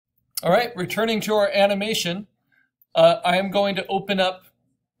All right, returning to our animation, I am going to open up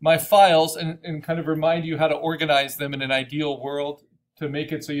my files and kind of remind you how to organize them in an ideal world to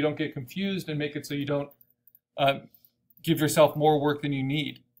make it so you don't get confused and make it so you don't give yourself more work than you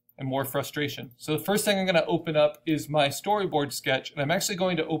need and more frustration. So the first thing I'm going to open up is my storyboard sketch, and I'm actually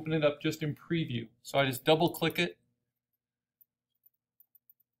going to open it up just in preview. So I just double click it.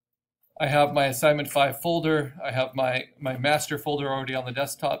 I have my assignment 5 folder. I have my master folder already on the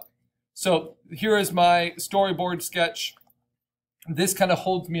desktop. So here is my storyboard sketch. This kind of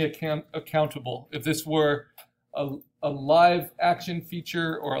holds me accountable. If this were a live action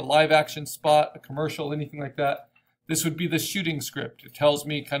feature or a live action spot, a commercial, anything like that, this would be the shooting script. It tells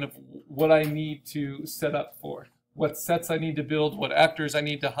me kind of what I need to set up for, what sets I need to build, what actors I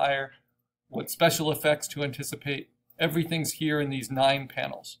need to hire, what special effects to anticipate. Everything's here in these 9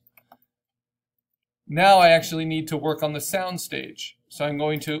 panels. Now I actually need to work on the sound stage. So I'm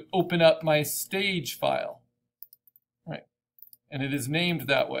going to open up my stage file, right? And it is named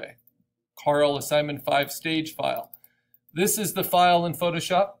that way, Karl Assignment 5 stage file. This is the file in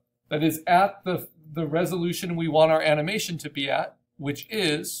Photoshop that is at the resolution we want our animation to be at, which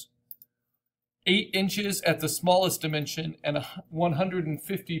is 8 inches at the smallest dimension and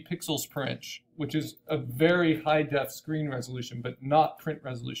 150 pixels per inch, which is a very high def screen resolution, but not print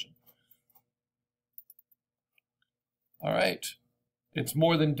resolution. All right. It's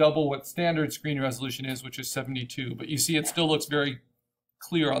more than double what standard screen resolution is, which is 72. But you see it still looks very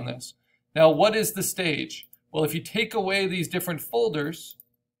clear on this. Now, what is the stage? Well, if you take away these different folders,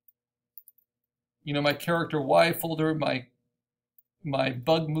 you know, my character Y folder, my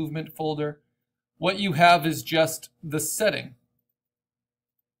bug movement folder, what you have is just the setting.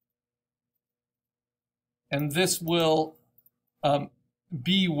 And this will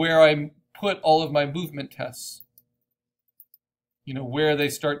be where I put all of my movement tests. You know, where they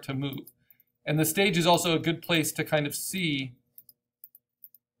start to move. And the stage is also a good place to kind of see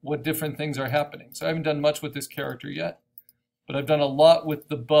what different things are happening. So I haven't done much with this character yet, but I've done a lot with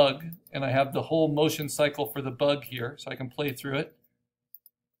the bug, and I have the whole motion cycle for the bug here, so I can play through it.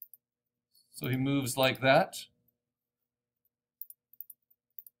 So he moves like that.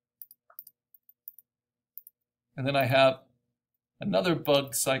 And then I have another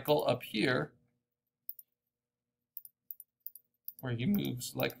bug cycle up here, where he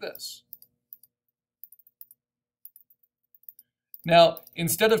moves like this. Now,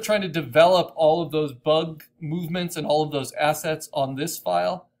 instead of trying to develop all of those bug movements and all of those assets on this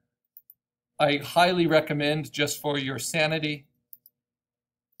file, I highly recommend, just for your sanity,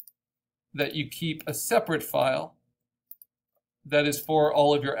 that you keep a separate file that is for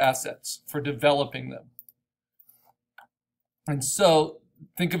all of your assets, for developing them. And so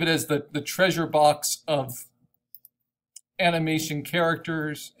think of it as the treasure box of animation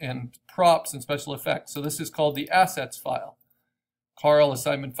characters and props and special effects. So this is called the assets file, Karl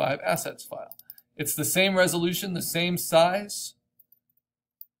Assignment 5 assets file. It's the same resolution, the same size,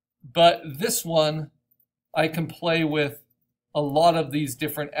 but this one I can play with a lot of these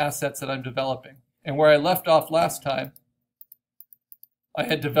different assets that I'm developing. And where I left off last time, I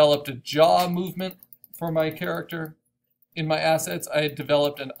had developed a jaw movement for my character in my assets. I had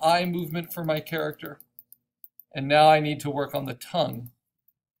developed an eye movement for my character. And now I need to work on the tongue.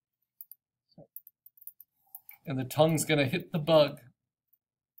 And the tongue's going to hit the bug.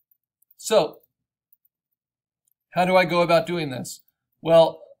 So, how do I go about doing this?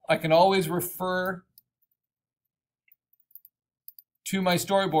 Well, I can always refer to my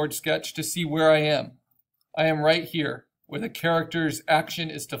storyboard sketch to see where I am. I am right here, where the character's action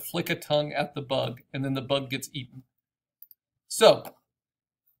is to flick a tongue at the bug, and then the bug gets eaten. So,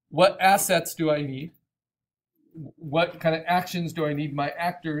 what assets do I need? What kind of actions do I need my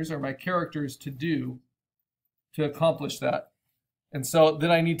actors or my characters to do to accomplish that? And so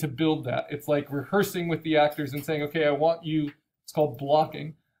then I need to build that. It's like rehearsing with the actors and saying, okay, I want you, it's called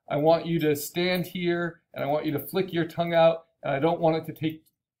blocking. I want you to stand here and I want you to flick your tongue out. And I don't want it to take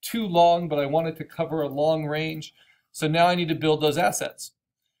too long, but I want it to cover a long range. So now I need to build those assets.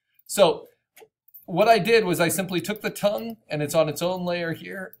 So what I did was I simply took the tongue, and it's on its own layer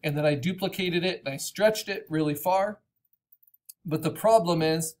here, and then I duplicated it and I stretched it really far. But the problem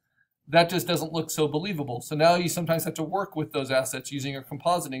is that just doesn't look so believable. So now you sometimes have to work with those assets using your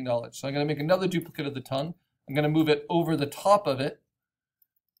compositing knowledge. So I'm going to make another duplicate of the tongue. I'm going to move it over the top of it.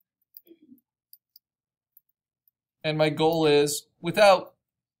 And my goal is, without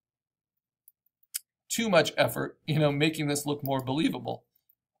too much effort, you know, making this look more believable.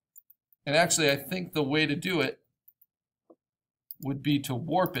 And actually, I think the way to do it would be to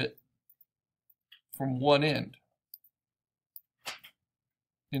warp it from one end.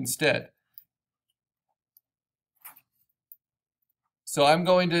 instead. So I'm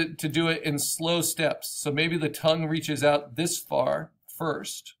going to do it in slow steps. So maybe the tongue reaches out this far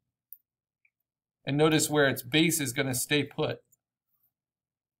first. And notice where its base is going to stay put.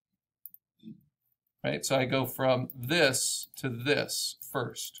 Right? So I go from this to this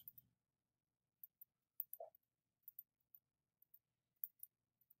first.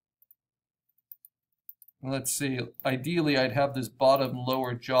 Let's see, ideally I'd have this bottom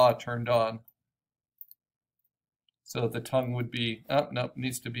lower jaw turned on so that the tongue would be, oh, no,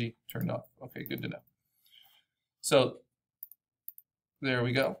 needs to be turned off. Okay, good to know. So there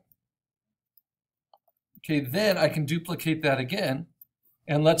we go. Okay, then I can duplicate that again,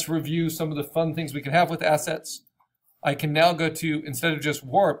 and let's review some of the fun things we can have with assets. I can now go to, instead of just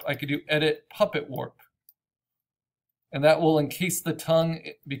warp, I could do edit puppet warp. And that will encase the tongue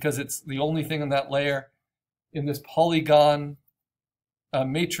because it's the only thing in that layer in this polygon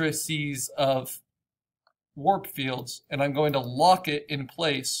matrices of warp fields, and I'm going to lock it in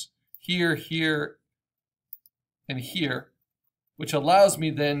place here, here, and here, which allows me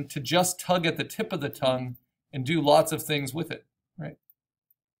then to just tug at the tip of the tongue and do lots of things with it, right?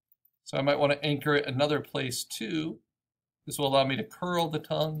 So I might want to anchor it another place too. This will allow me to curl the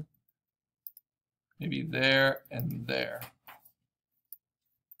tongue, maybe there and there.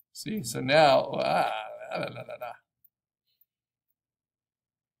 See, so now,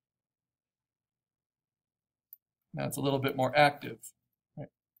 now it's a little bit more active. Right?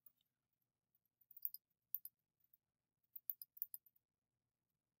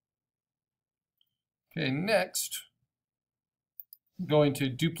 Okay, next, I'm going to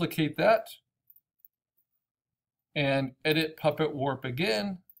duplicate that and edit puppet warp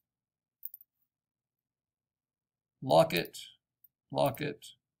again. Lock it, lock it,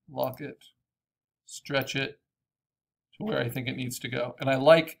 lock it, stretch it to where I think it needs to go. And I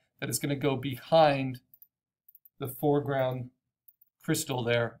like that it's going to go behind the foreground crystal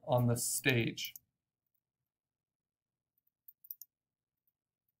there on the stage.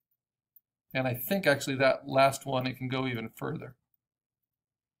 And I think actually that last one, it can go even further.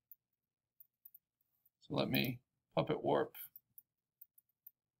 So let me puppet warp.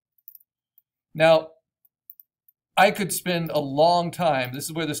 Now, I could spend a long time, this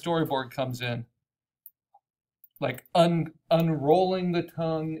is where the storyboard comes in, like unrolling the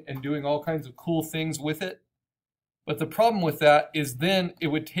tongue and doing all kinds of cool things with it. But the problem with that is then it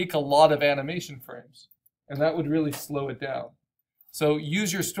would take a lot of animation frames, and that would really slow it down. So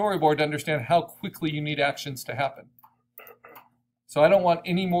use your storyboard to understand how quickly you need actions to happen. So I don't want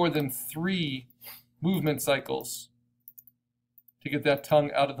any more than 3 movement cycles to get that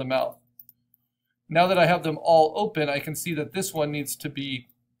tongue out of the mouth. Now that I have them all open, I can see that this one needs to be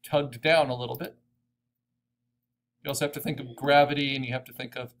tugged down a little bit. You also have to think of gravity, and you have to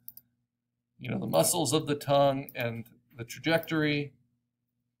think of, you know, the muscles of the tongue and the trajectory.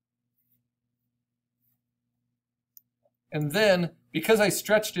 And then, because I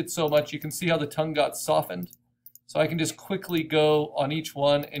stretched it so much, you can see how the tongue got softened. So I can just quickly go on each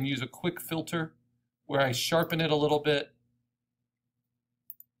one and use a quick filter where I sharpen it a little bit.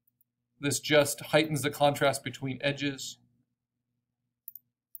 This just heightens the contrast between edges,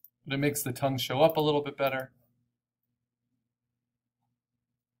 but it makes the tongue show up a little bit better.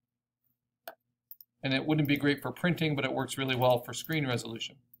 And it wouldn't be great for printing, but it works really well for screen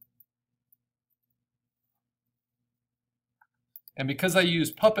resolution. And because I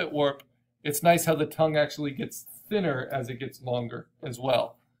use puppet warp, it's nice how the tongue actually gets thinner as it gets longer as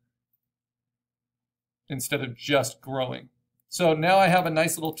well, instead of just growing. So now I have a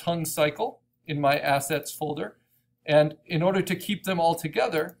nice little tongue cycle in my assets folder. And in order to keep them all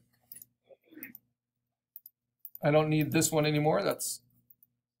together, I don't need this one anymore. That's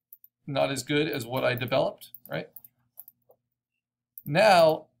not as good as what I developed, right?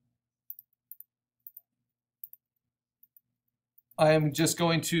 Now, I am just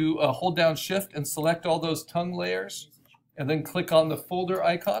going to hold down Shift and select all those tongue layers, and then click on the folder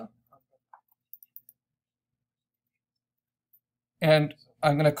icon. And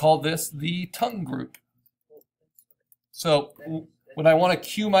I'm going to call this the tongue group. So when I want to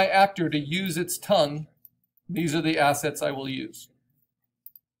cue my actor to use its tongue, these are the assets I will use.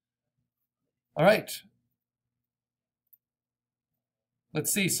 All right.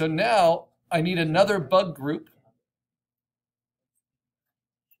 Let's see. So now I need another bug group.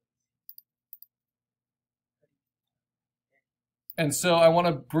 And so I want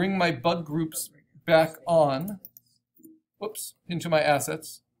to bring my bug groups back on. Whoops, into my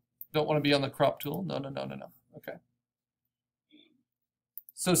assets. Don't want to be on the crop tool. No. Okay.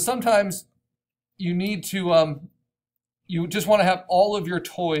 So sometimes you need to you just want to have all of your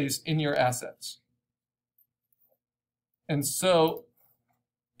toys in your assets. And so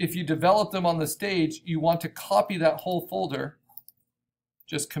if you develop them on the stage, you want to copy that whole folder,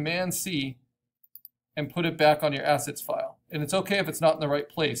 just Command-C, and put it back on your assets file. And it's okay if it's not in the right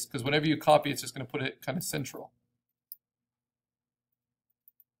place, because whenever you copy, it's just going to put it kind of central.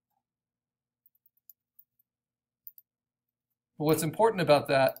 But what's important about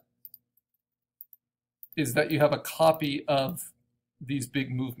that is that you have a copy of these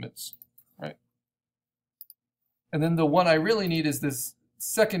big movements, right? And then the one I really need is this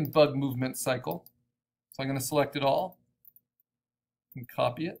second bug movement cycle. So I'm going to select it all and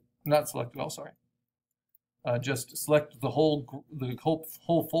copy it. Not select it all, sorry. Just select the whole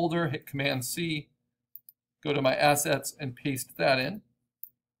folder, hit Command-C, go to my assets and paste that in.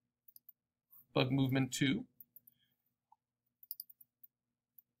 Bug movement 2.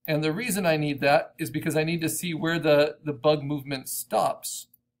 And the reason I need that is because I need to see where the bug movement stops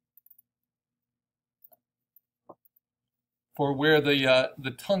for where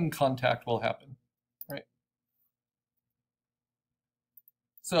the tongue contact will happen, right?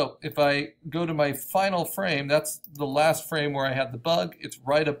 So if I go to my final frame, that's the last frame where I had the bug. It's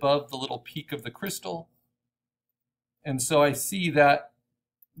right above the little peak of the crystal. And so I see that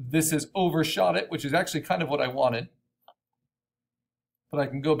this has overshot it, which is actually kind of what I wanted. But I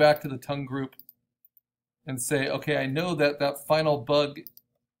can go back to the tongue group and say, okay, I know that that final bug,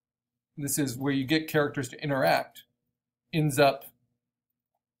 this is where you get characters to interact, ends up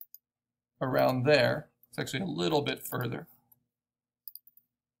around there. It's actually a little bit further.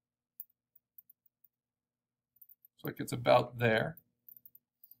 So it gets about there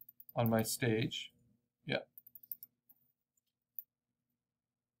on my stage. Yeah.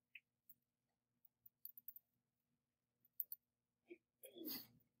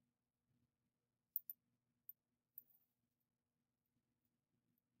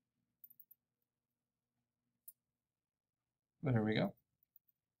 There we go.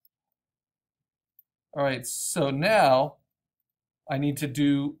 All right, so now I need to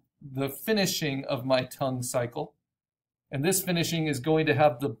do the finishing of my tongue cycle. And this finishing is going to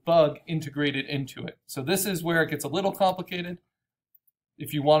have the bug integrated into it. So this is where it gets a little complicated.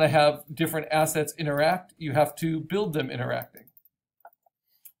 If you want to have different assets interact, you have to build them interacting.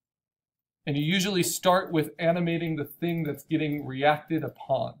 And you usually start with animating the thing that's getting reacted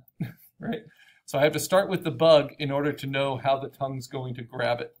upon, right? So I have to start with the bug in order to know how the tongue's going to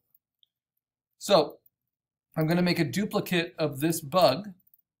grab it. So I'm going to make a duplicate of this bug,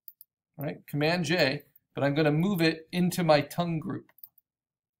 right? Command-J, but I'm going to move it into my tongue group.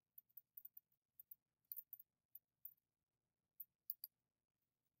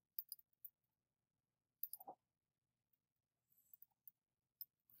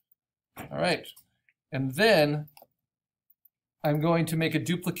 All right, and then I'm going to make a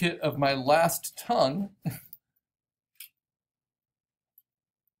duplicate of my last tongue.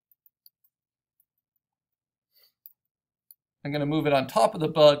 I'm going to move it on top of the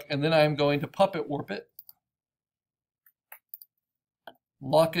bug, and then I'm going to puppet warp it.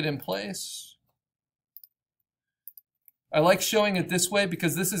 Lock it in place. I like showing it this way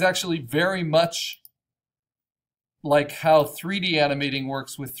because this is actually very much like how 3D animating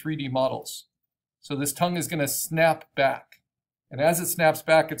works with 3D models. So this tongue is going to snap back. And as it snaps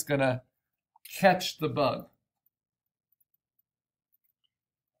back, it's going to catch the bug.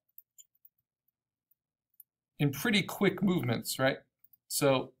 In pretty quick movements, right?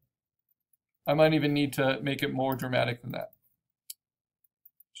 So I might even need to make it more dramatic than that.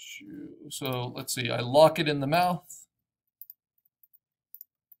 So let's see, I lock it in the mouth.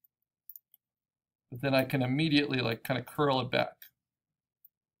 But then I can immediately like kind of curl it back.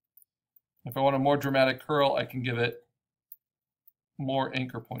 If I want a more dramatic curl, I can give it more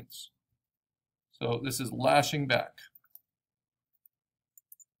anchor points. So this is lashing back.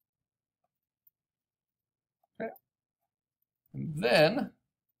 Okay. And then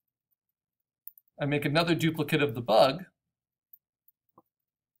I make another duplicate of the bug.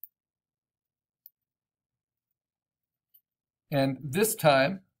 And this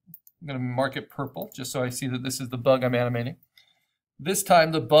time, I'm going to mark it purple just so I see that this is the bug I'm animating. This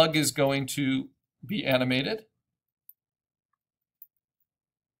time the bug is going to be animated.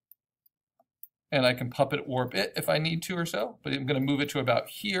 And I can puppet warp it if I need to or so, but I'm going to move it to about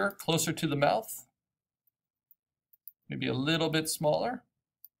here, closer to the mouth. Maybe a little bit smaller.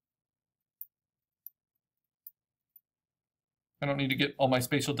 I don't need to get all my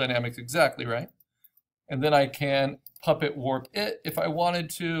spatial dynamics exactly right. And then I can puppet warp it if I wanted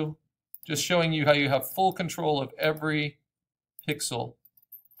to, just showing you how you have full control of every pixel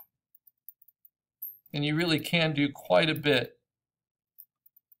and you really can do quite a bit